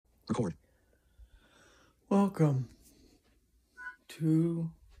Record. Welcome to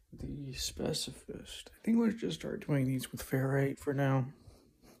the Specifist. I think we'll just start doing these with ferrite for now.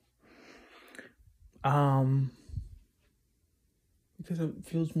 Because it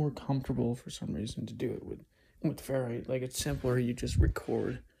feels more comfortable for some reason to do it with ferrite. Like, it's simpler, you just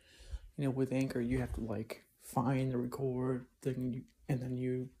record. You know, with Anchor, you have to like find the record thing, and then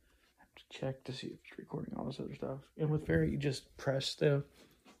you have to check to see if it's recording, all this other stuff. And with ferrite, you just press the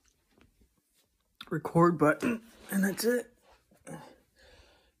record button, and that's it.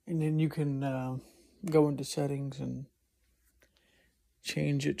 And then you can go into settings and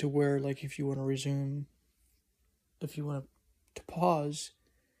change it to where, like, if you want to resume, if you want to pause,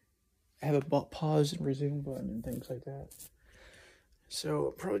 have a pause and resume button and things like that. So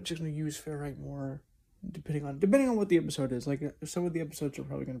I'm probably just going to use ferrite more, depending on what the episode is. Like, some of the episodes are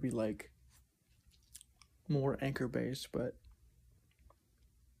probably going to be like more Anchor based, but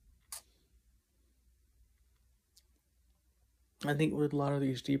I think with a lot of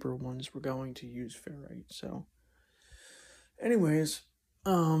these deeper ones, we're going to use ferrite. So, anyways,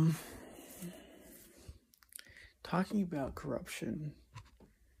 talking about corruption,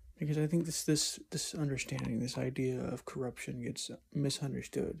 because I think this understanding, this idea of corruption gets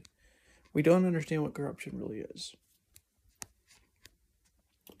misunderstood. We don't understand what corruption really is,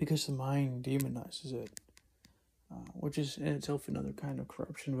 because the mind demonizes it, which is in itself another kind of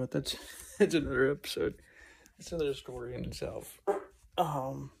corruption, but that's another episode. It's another story in itself.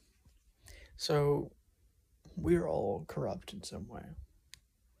 So we're all corrupt in some way.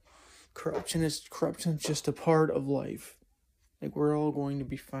 Corruption is just a part of life. Like, we're all going to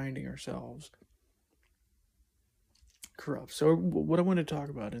be finding ourselves corrupt. So what I want to talk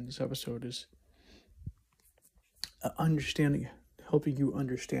about in this episode is helping you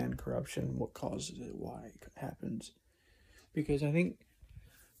understand corruption, what causes it, why it happens. Because I think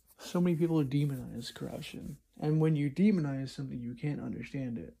so many people demonize corruption. And when you demonize something, you can't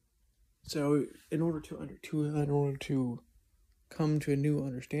understand it. So in order to come to a new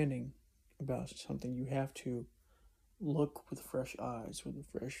understanding about something, you have to look with fresh eyes, with a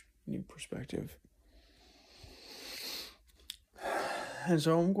fresh new perspective. And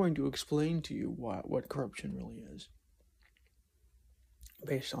so I'm going to explain to you what corruption really is,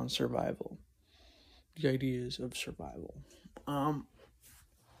 based on survival, the ideas of survival.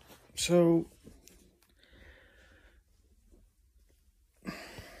 So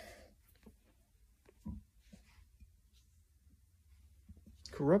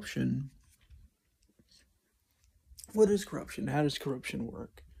corruption. What is corruption? How does corruption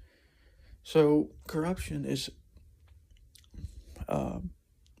work? So corruption is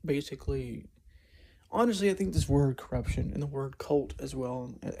basically, honestly, I think this word corruption and the word cult as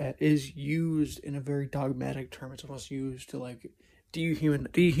well is used in a very dogmatic term. It's almost used to like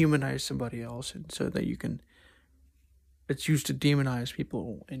dehumanize somebody else, and so that you can. It's used to demonize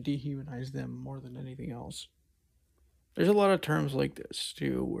people and dehumanize them more than anything else. There's a lot of terms like this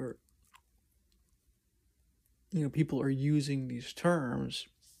too, where people are using these terms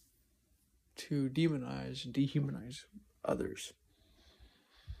to demonize and dehumanize others.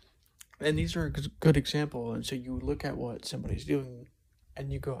 And these are a good example. And so you look at what somebody's doing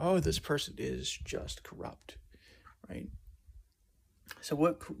and you go, oh, this person is just corrupt, right? So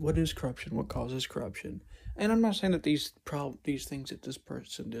what is corruption? What causes corruption? And I'm not saying that these things that this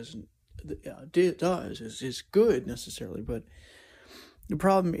person does is good necessarily, but the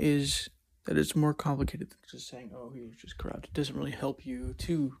problem is that it's more complicated than just saying, oh, he was just corrupt. It doesn't really help you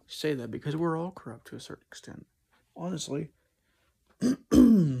to say that, because we're all corrupt to a certain extent, honestly.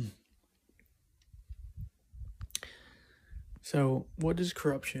 So, what is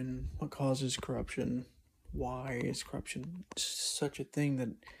corruption? What causes corruption? Why is corruption such a thing that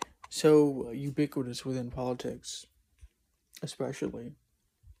so ubiquitous within politics, especially?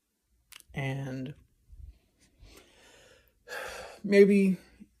 And maybe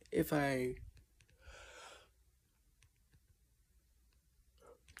if I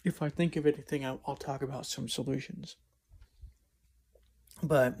think of anything, I'll talk about some solutions.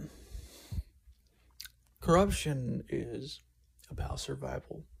 But corruption is about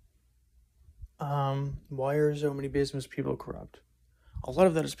survival. Why are so many business people corrupt? A lot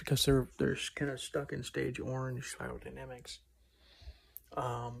of that is because they're kind of stuck in stage orange spiral dynamics.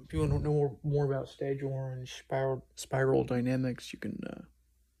 If you want to know more about stage orange spiral dynamics, you can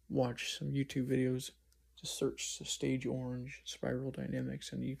watch some YouTube videos. Just search stage orange spiral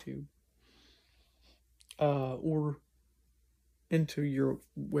dynamics on YouTube, or into your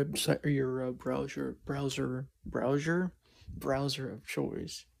website or your browser of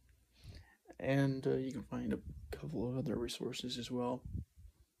choice, and you can find a couple of other resources as well.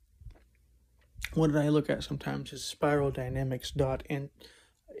 One that I look at sometimes is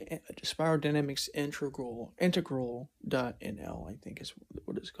spiraldynamics.integral.nl, I think is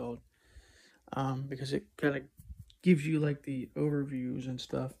what it's called. Because it kind of gives you like the overviews and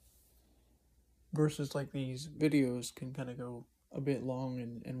stuff, versus like these videos can kind of go a bit long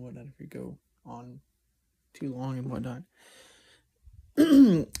and whatnot if you go on too long and whatnot.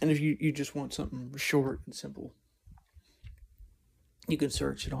 And if you just want something short and simple, you can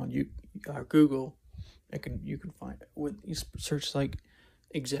search it on Google. You can find it with, you search like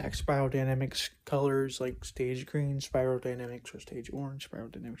exact spiral dynamics colors, like stage green spiral dynamics or stage orange spiral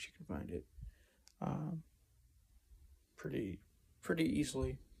dynamics. You can find it pretty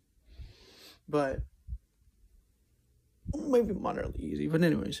easily, but maybe moderately easy. But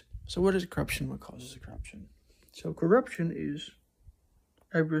anyways, so what is corruption? What causes corruption? So corruption is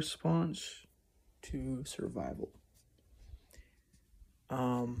a response to survival.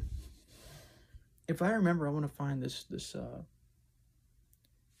 If I remember, I want to find this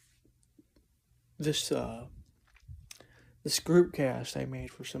group cast I made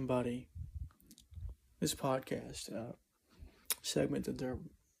for somebody. This podcast segment that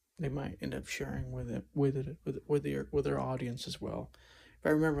they might end up sharing with their audience as well. If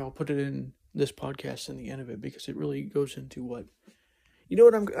I remember, I'll put it in this podcast in the end of it, because it really goes into what, you know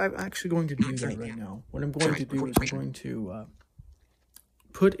what, I'm actually going to do that right now. What I'm going to do is I'm going to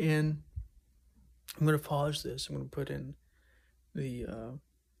put in, I'm going to pause this, I'm going to put in the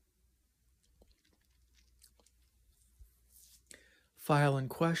file in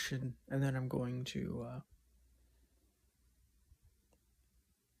question, and then I'm going to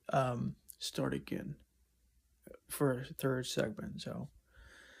start again for a third segment. So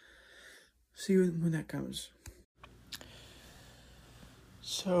see when that comes.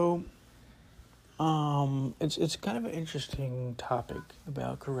 So it's kind of an interesting topic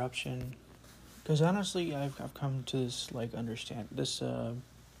about corruption, because honestly I've come to this like understand this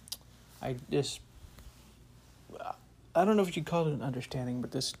I don't know if you'd call it an understanding,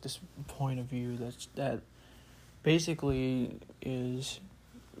 but this point of view that basically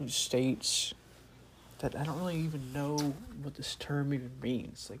states that I don't really even know what this term even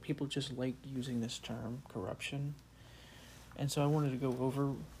means. Like, people just like using this term, corruption. And so I wanted to go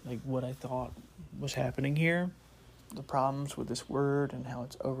over like what I thought was happening here, the problems with this word and how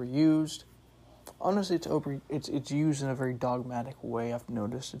it's overused. Honestly, it's used in a very dogmatic way. I've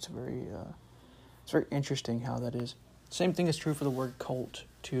noticed it's very interesting how that is. Same thing is true for the word cult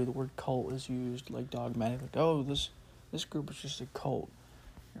too. The word cult is used like dogmatic, like, oh, this group is just a cult.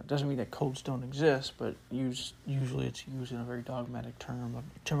 It doesn't mean that cults don't exist, but usually it's used in a very dogmatic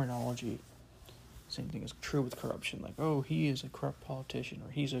terminology. Same thing is true with corruption, like, oh, he is a corrupt politician,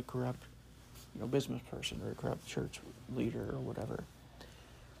 or he's a corrupt, business person, or a corrupt church leader, or whatever.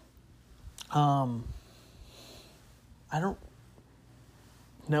 I don't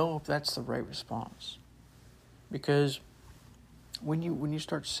know if that's the right response, because when you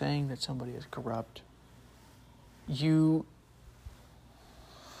start saying that somebody is corrupt, you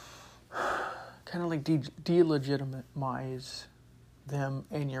kind of like delegitimize them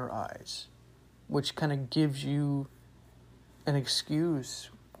in your eyes, which kind of gives you an excuse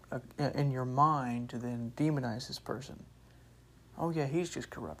in your mind to then demonize this person. Oh yeah, he's just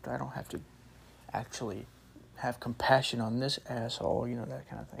corrupt. I don't have to actually have compassion on this asshole, that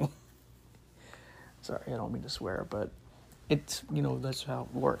kind of thing. Sorry, I don't mean to swear, but it's, that's how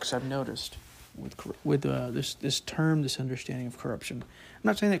it works. I've noticed with this term, this understanding of corruption. I'm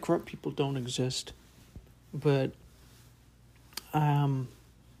not saying that corrupt people don't exist, but I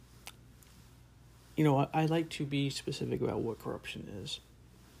like to be specific about what corruption is.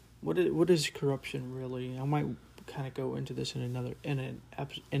 What is corruption really? I might kind of go into this in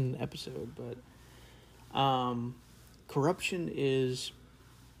an episode, but corruption is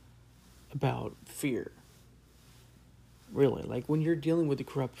about fear. Really, like when you're dealing with a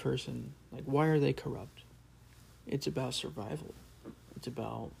corrupt person, like, why are they corrupt? It's about survival.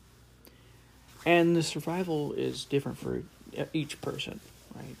 And the survival is different for each person,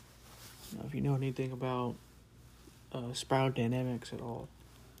 right? If you know anything about spiral dynamics at all,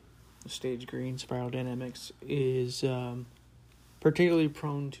 the stage green spiral dynamics is particularly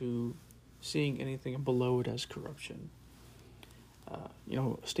prone to seeing anything below it as corruption.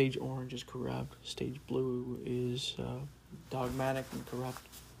 Stage orange is corrupt, stage blue is dogmatic and corrupt,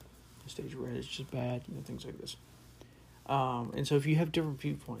 stage red is just bad, things like this. And so if you have different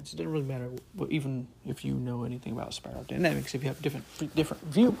viewpoints, it doesn't really matter even if you know anything about spiral dynamics. If you have different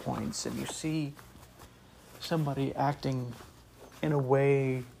viewpoints and you see somebody acting in a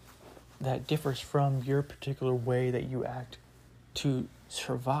way that differs from your particular way that you act to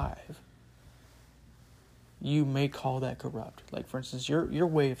survive, you may call that corrupt. Like, for instance, your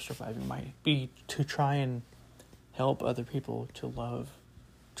way of surviving might be to try and help other people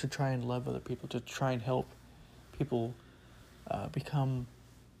to try and love other people, to try and help people become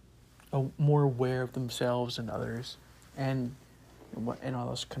more aware of themselves and others, and all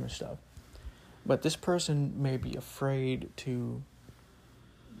this kind of stuff. But this person may be afraid to,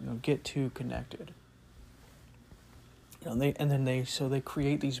 get too connected. They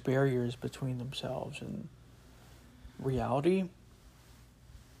create these barriers between themselves and reality.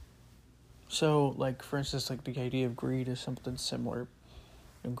 So, like, for instance, like the idea of greed is something similar.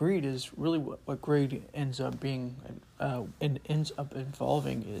 And greed is really what greed ends up being, and ends up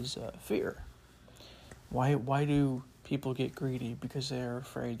involving is fear. Why do people get greedy? Because they're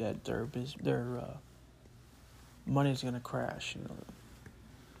afraid that their money's going to crash,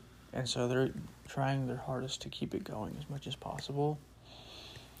 and so they're trying their hardest to keep it going as much as possible.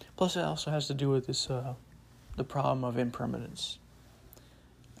 Plus, it also has to do with this the problem of impermanence.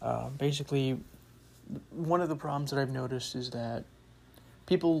 Basically, one of the problems that I've noticed is that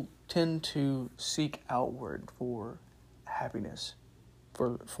people tend to seek outward for happiness,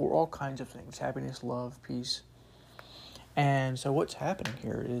 for all kinds of things: happiness, love, peace. And so what's happening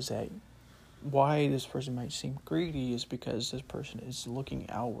here is that why this person might seem greedy is because this person is looking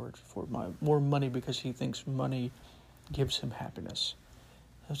outward for more money because he thinks money gives him happiness.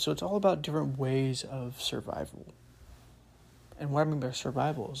 So it's all about different ways of survival. And what I mean by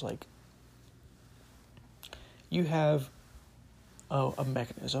survival is like you have a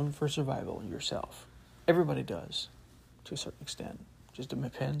mechanism for survival yourself. Everybody does, to a certain extent. Just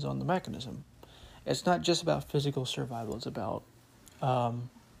depends on the mechanism. It's not just about physical survival. It's about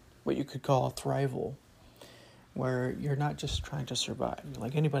what you could call thrival, where you're not just trying to survive.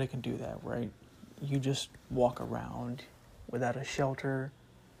 Like, anybody can do that, right? You just walk around without a shelter,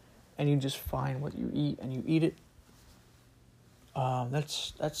 and you just find what you eat, and you eat it.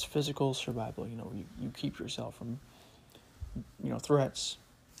 That's physical survival. You keep yourself from, threats,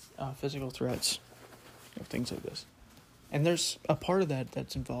 physical threats, things like this. And there's a part of that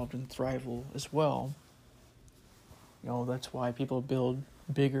that's involved in thrival as well. That's why people build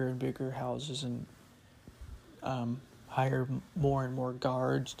bigger and bigger houses and hire more and more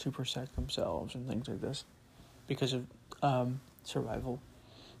guards to protect themselves and things like this because of survival.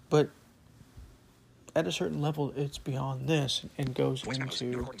 But at a certain level, it's beyond this and goes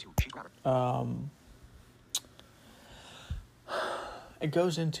into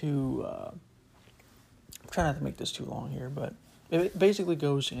I'm trying not to make this too long here, but it basically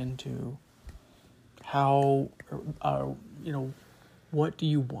goes into how what do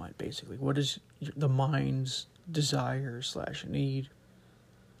you want, basically? What is the mind's desire / need?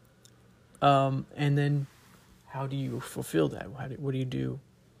 And then how do you fulfill that? What do you do?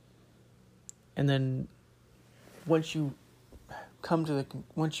 And then once you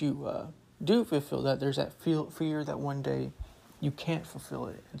do fulfill that, there's that fear that one day you can't fulfill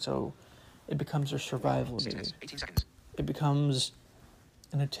it. And so it becomes a survival game. 18 seconds. It becomes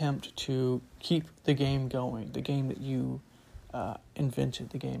an attempt to keep the game going, the game that you invented,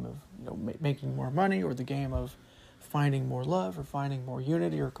 the game of making more money, or the game of finding more love, or finding more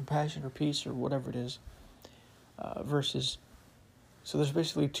unity, or compassion, or peace, or whatever it is. So there's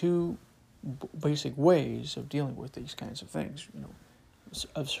basically two basic ways of dealing with these kinds of things,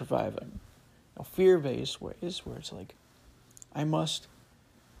 of surviving. Fear-based ways, where it's like, I must,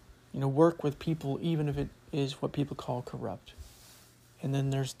 work with people even if it is what people call corrupt. And then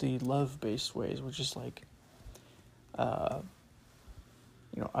there's the love-based ways, which is like, I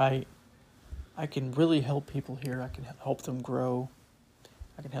can really help people here. I can help them grow.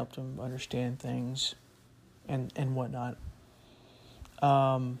 I can help them understand things, and whatnot.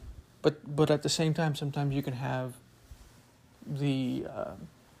 But at the same time, sometimes you can have there's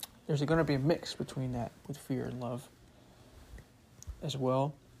going to be a mix between that with fear and love as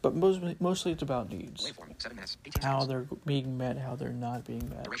well. But mostly it's about needs. Waveform, 7 minutes, 18 How seconds. they're being met, how they're not being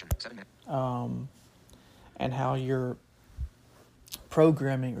met. Duration, 7 minutes. And how your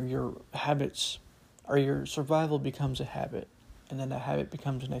programming or your habits or your survival becomes a habit. And then that habit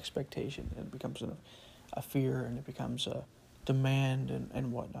becomes an expectation. And it becomes a fear, and it becomes a demand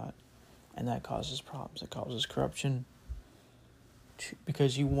and whatnot. And that causes problems. It causes corruption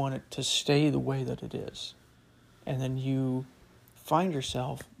because you want it to stay the way that it is. And then you find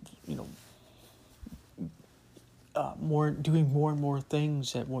yourself, doing more and more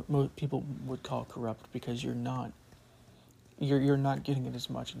things that what most people would call corrupt, because you're not getting it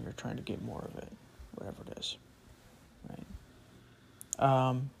as much, and you're trying to get more of it, whatever it is,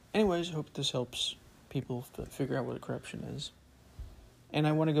 right? Anyways, I hope this helps people figure out what corruption is. And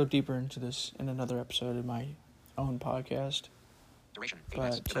I want to go deeper into this in another episode of my own podcast. Duration.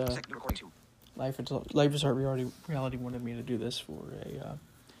 But Second recording 2. Life is Art Reality wanted me to do this for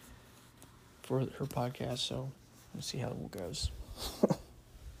her podcast, so let's see how it goes.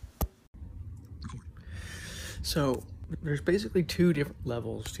 So there's basically 2 different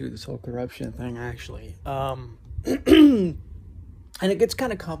levels to this whole corruption thing, actually. And it gets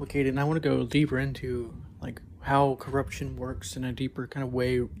kind of complicated, and I want to go deeper into like how corruption works in a deeper kind of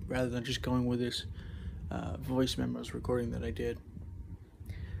way, rather than just going with this voice memos recording that I did.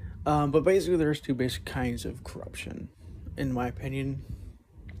 But basically, there's 2 basic kinds of corruption, in my opinion.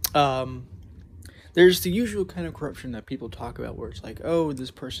 There's the usual kind of corruption that people talk about, where it's like, oh, this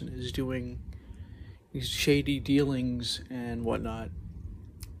person is doing these shady dealings and whatnot.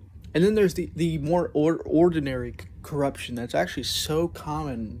 And then there's the more ordinary corruption that's actually so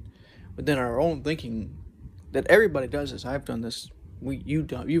common within our own thinking that everybody does this. I've done this. You've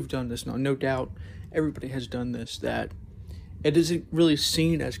done this. No doubt, everybody has done this. That it isn't really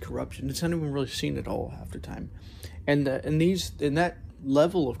seen as corruption. It's not even really seen at all half the time. And that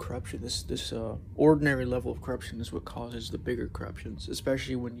level of corruption, this ordinary level of corruption, is what causes the bigger corruptions,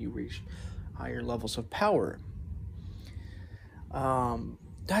 especially when you reach higher levels of power.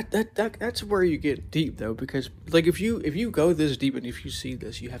 That's where you get deep, though, because like if you go this deep and if you see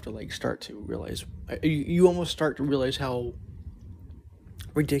this, you have to like start to realize, you almost start to realize how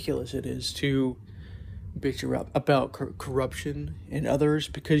ridiculous it is to bitch about corruption in others,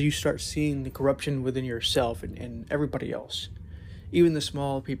 because you start seeing the corruption within yourself and everybody else, even the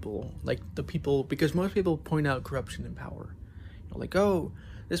small people, like the people, because most people point out corruption in power, like, oh,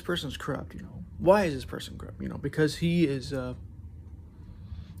 this person's corrupt, why is this person corrupt, because he is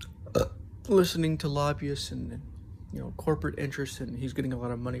listening to lobbyists and corporate interests, and he's getting a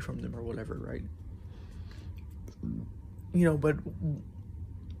lot of money from them or whatever, right? But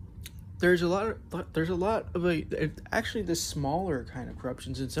there's a lot of actually the smaller kind of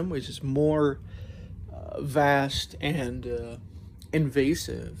corruptions in some ways is more vast and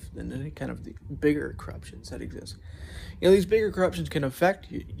invasive than any kind of the bigger corruptions that exist. These bigger corruptions can affect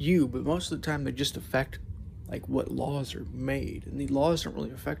you, but most of the time they just affect like what laws are made, and the laws don't really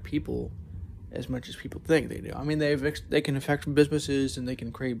affect people as much as people think they do. I mean, they can affect businesses and they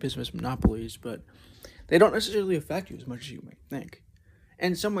can create business monopolies, but they don't necessarily affect you as much as you may think.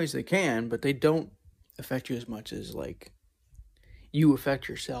 And in some ways they can, but they don't affect you as much as like you affect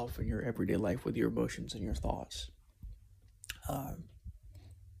yourself in your everyday life with your emotions and your thoughts. But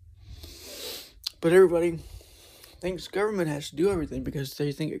everybody thinks government has to do everything because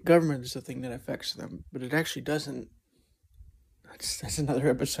they think government is the thing that affects them, but it actually doesn't. That's another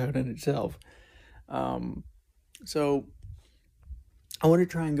episode in itself. So I want to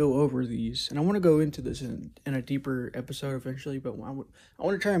try and go over these, and I want to go into this in a deeper episode eventually, but I want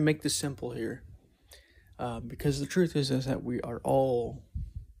to try and make this simple here, because the truth is that we are all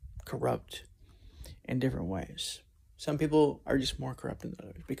corrupt in different ways. Some people are just more corrupt than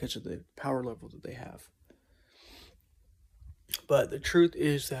others because of the power level that they have. But the truth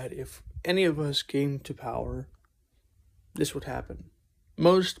is that if any of us came to power, this would happen.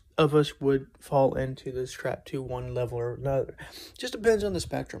 Most of us would fall into this trap to one level or another. It just depends on the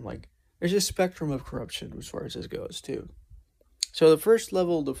spectrum. Like, there's a spectrum of corruption as far as this goes, too. So the first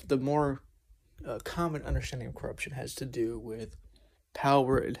level, the more common understanding of corruption has to do with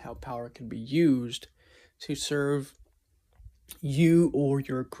power and how power can be used to serve you or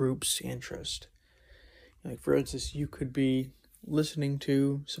your group's interest. Like, for instance, you could be listening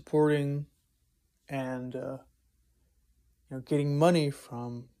to, supporting, and getting money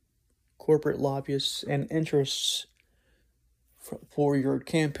from corporate lobbyists and interests for your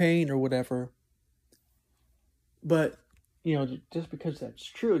campaign or whatever. But just because that's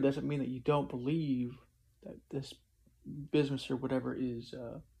true doesn't mean that you don't believe that this business or whatever is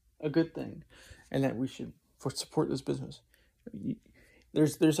a good thing, and that we should support this business.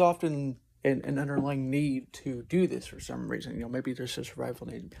 There's often an underlying need to do this for some reason. Maybe there's a survival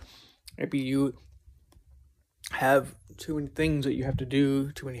need. Maybe you have too many things that you have to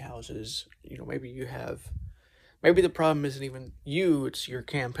do, too many houses. Maybe the problem isn't even you, it's your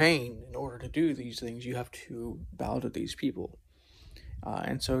campaign. In order to do these things, you have to bow to these people.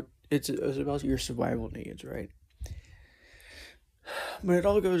 And so it's about your survival needs, right? But it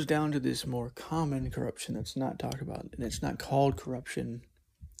all goes down to this more common corruption that's not talked about, and it's not called corruption.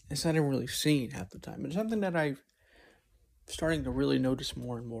 It's not even really seen half the time. It's something that I'm starting to really notice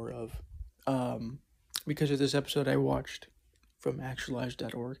more and more of, because of this episode I watched from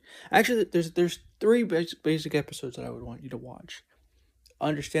actualize.org. Actually, there's 3 basic episodes that I would want you to watch.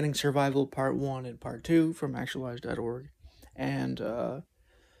 Understanding Survival Part 1 and Part 2 from actualize.org, and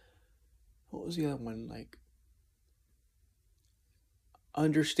what was the other one? Like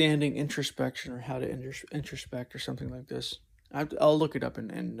understanding introspection, or how to introspect, or something like this. I'll look it up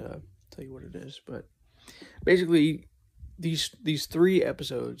and tell you what it is. But basically, these 3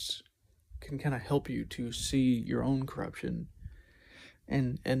 episodes can kind of help you to see your own corruption.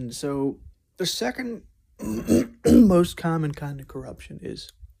 And so the second most common kind of corruption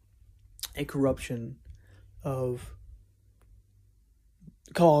is a corruption of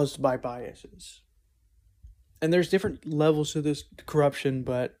caused by biases. And there's different levels to this corruption,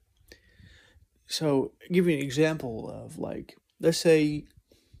 but so give you an example of, like, let's say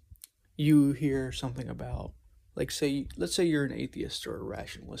you hear something about, like, let's say you're an atheist or a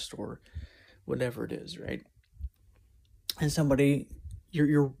rationalist or whatever it is, right? And somebody,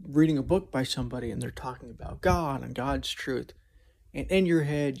 you're reading a book by somebody and they're talking about God and God's truth. And in your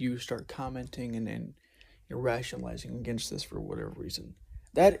head, you start commenting and then you're rationalizing against this for whatever reason.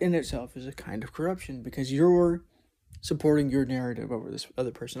 That in itself is a kind of corruption, because you're supporting your narrative over this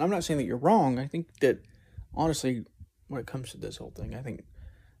other person. I'm not saying that you're wrong. I think that, honestly, when it comes to this whole thing, I think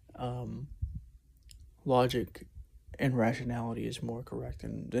logic and rationality is more correct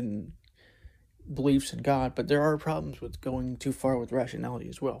than beliefs in God. But there are problems with going too far with rationality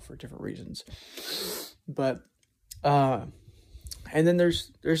as well, for different reasons. But and then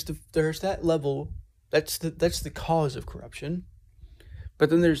there's that level. That's the cause of corruption. But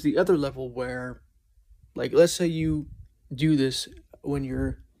then there's the other level where, like, let's say you do this when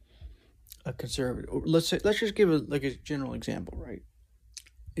you're a conservative. Or let's just give a general example, right?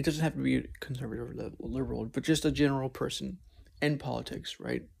 It doesn't have to be a conservative or liberal, but just a general person in politics,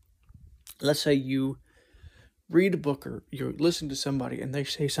 right? Let's say you read a book or you listen to somebody and they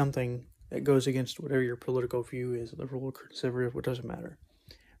say something that goes against whatever your political view is, liberal or conservative, it doesn't matter,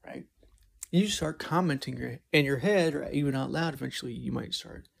 right? You start commenting in your head, or even out loud. Eventually you might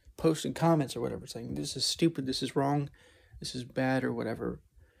start posting comments or whatever, saying this is stupid, this is wrong, this is bad, or whatever.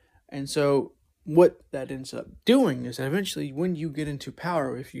 And so what that ends up doing is that eventually, when you get into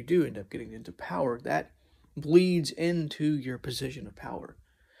power, if you do end up getting into power, that bleeds into your position of power.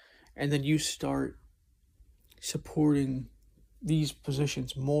 And then you start supporting these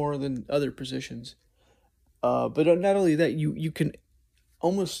positions more than other positions. But not only that, you can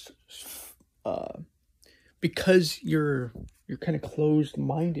almost, because you're kind of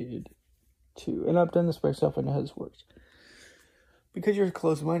closed-minded to, and I've done this myself, I know how this works. Because you're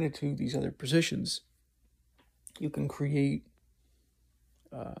closed-minded to these other positions, you can create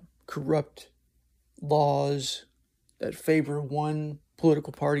corrupt laws that favor one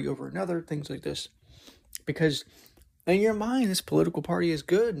political party over another, things like this. Because in your mind, this political party is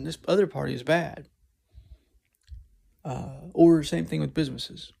good and this other party is bad. Or same thing with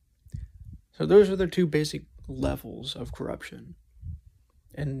businesses. So those are the 2 basic levels of corruption.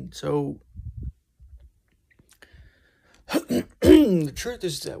 And so the truth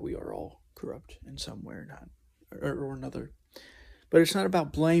is that we are all corrupt in some way or another. But it's not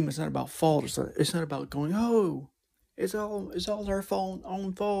about blame. It's not about fault. It's not about going, oh, it's all our fault,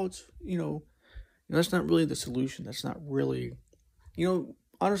 own faults. That's not really the solution. That's not really,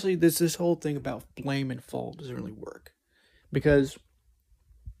 honestly, this whole thing about blame and fault doesn't really work. Because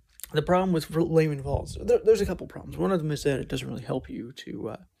the problem with blame and fault, there's a couple problems. One of them is that it doesn't really help you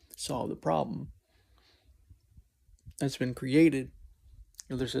to solve the problem that's been created.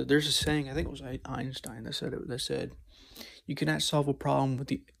 There's a saying, I think it was Einstein that said you cannot solve a problem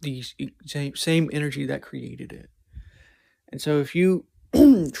with the same energy that created it. And so if you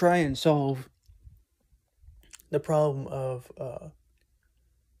try and solve the problem of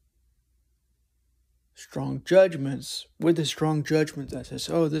strong judgments with a strong judgment that says,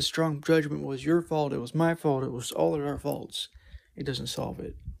 oh, this strong judgment was your fault, it was my fault, it was all of our faults, it doesn't solve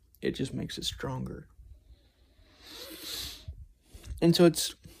it. It just makes it stronger. And so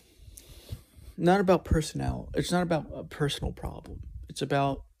it's not about personnel. It's not about a personal problem. It's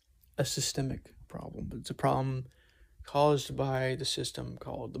about a systemic problem. It's a problem caused by the system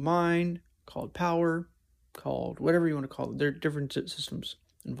called the mind, called power, called whatever you want to call it. There are different systems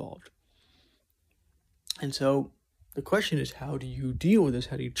involved. And so the question is, how do you deal with this?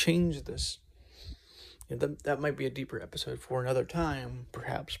 How do you change this? That might be a deeper episode for another time,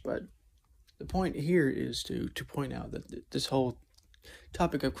 perhaps. But the point here is to point out that this whole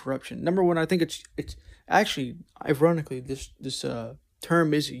topic of corruption, number one, I think it's actually, ironically, this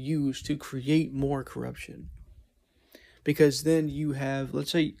term is used to create more corruption. Because then you have,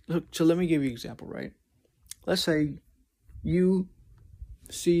 let's say, so let me give you an example, right? Let's say you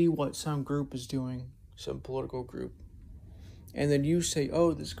see what some group is doing, some political group, and then you say,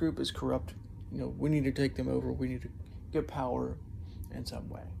 oh, this group is corrupt, we need to take them over, we need to get power in some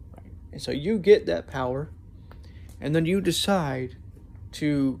way, right? And so you get that power, and then you decide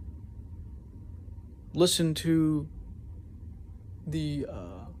to listen to the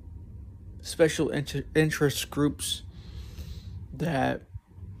special interest groups that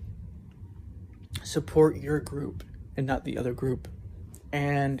support your group and not the other group.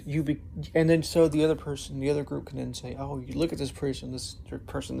 And then so the other group can then say, oh, you look at this person,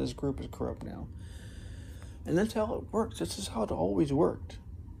 this group is corrupt now. And that's how it works. This is how it always worked.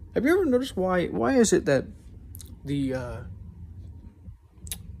 Have you ever noticed why is it that the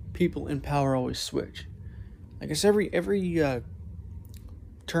people in power always switch? I guess every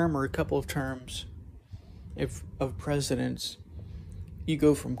term or a couple of terms of presidents, you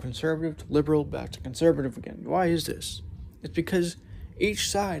go from conservative to liberal back to conservative again. Why is this? It's because each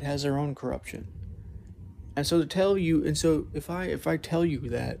side has their own corruption. And so if I tell you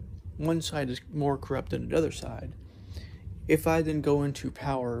that one side is more corrupt than the other side, if I then go into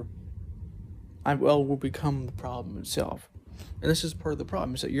power, will become the problem itself. And this is part of the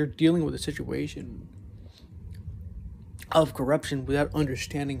problem, is that you're dealing with a situation of corruption without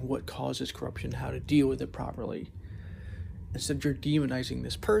understanding what causes corruption, how to deal with it properly. Instead, you're demonizing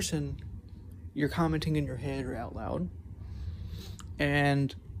this person, you're commenting in your head or out loud,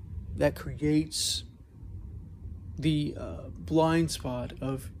 and that creates the blind spot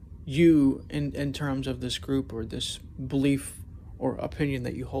of you in terms of this group or this belief or opinion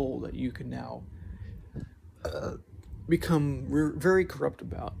that you hold, that you can now become very corrupt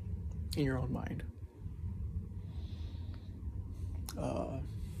about in your own mind.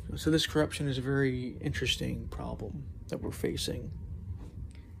 So this corruption is a very interesting problem that we're facing.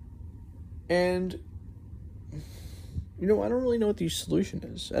 And, I don't really know what the solution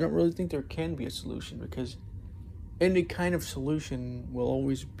is. I don't really think there can be a solution, because any kind of solution will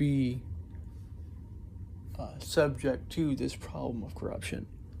always be subject to this problem of corruption.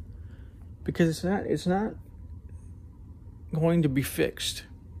 Because it's not going to be fixed.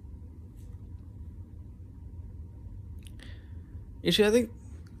 You see, I think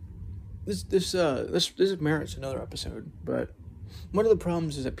this merits another episode, but one of the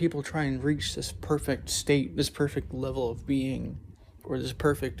problems is that people try and reach this perfect state, this perfect level of being, or this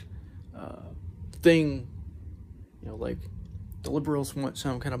perfect thing, like the liberals want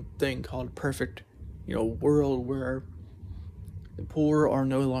some kind of thing called perfect, world where the poor are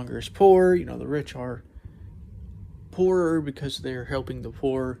no longer as poor, the rich are poorer because they're helping the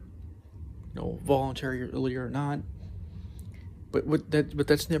poor, voluntarily or not. But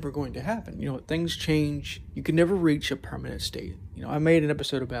that's never going to happen. Things change. You can never reach a permanent state. I made an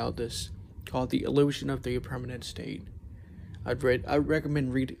episode about this called "The Illusion of the Permanent State." I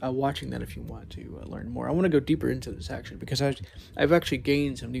recommend watching that if you want to learn more. I want to go deeper into this actually, because I've actually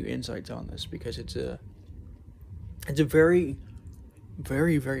gained some new insights on this, because it's a very,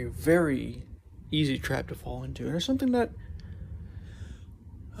 very, very, very easy trap to fall into, and it's something that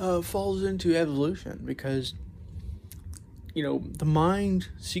falls into evolution, because the mind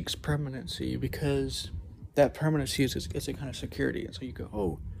seeks permanency because that permanency is a kind of security. And so you go,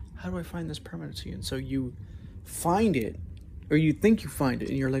 oh, how do I find this permanency? And so you find it, or you think you find it,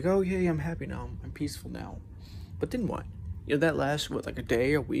 and you're like, oh, yeah, I'm happy now. I'm peaceful now. But then what? That lasts, like a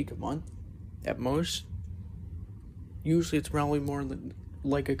day, a week, a month, at most. Usually it's probably more than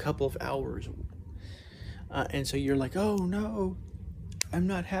like a couple of hours. And so you're like, oh, no, I'm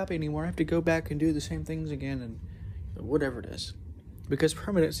not happy anymore. I have to go back and do the same things again, and whatever it is, because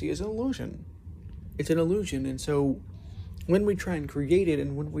permanency is an illusion. It's an illusion. And so when we try and create it,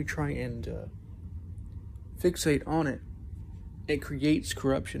 and when we try and fixate on it, it creates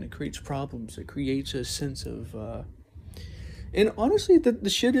corruption, it creates problems, it creates a sense of and honestly, the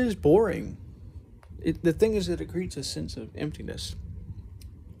shit is boring. The thing is that it creates a sense of emptiness,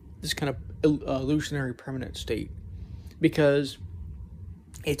 this kind of illusionary permanent state, because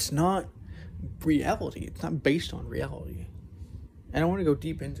it's not reality. It's not based on reality. And I want to go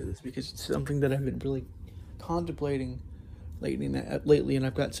deep into this because it's something that I've been really contemplating lately, and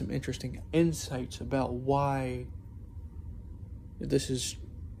I've got some interesting insights about why this is,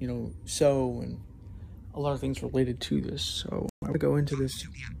 so, and a lot of things related to this. So I'm going to go into this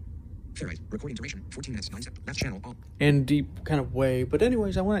recording duration 14 minutes 9 seconds. Left channel on. In deep kind of way. But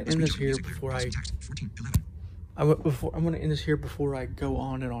anyways, I want to end this here before I want to end this here before I go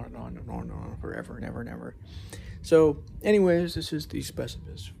on and on and on and on and on forever and ever and ever. So, anyways, this is the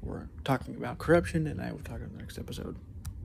specialist. We're talking about corruption, and I will talk in the next episode.